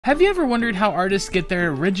Have you ever wondered how artists get their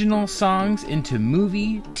original songs into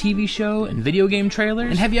movie, TV show, and video game trailers?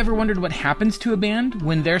 And have you ever wondered what happens to a band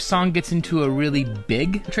when their song gets into a really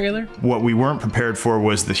big trailer? What we weren't prepared for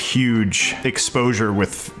was the huge exposure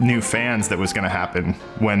with new fans that was going to happen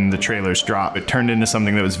when the trailers dropped. It turned into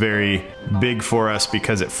something that was very big for us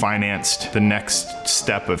because it financed the next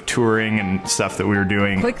step of touring and stuff that we were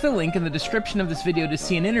doing. Click the link in the description of this video to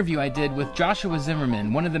see an interview I did with Joshua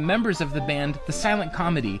Zimmerman, one of the members of the band The Silent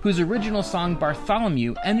Comedy, whose original song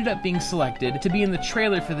Bartholomew ended up being selected to be in the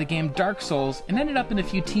trailer for the game Dark Souls and ended up in a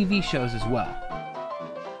few TV shows as well.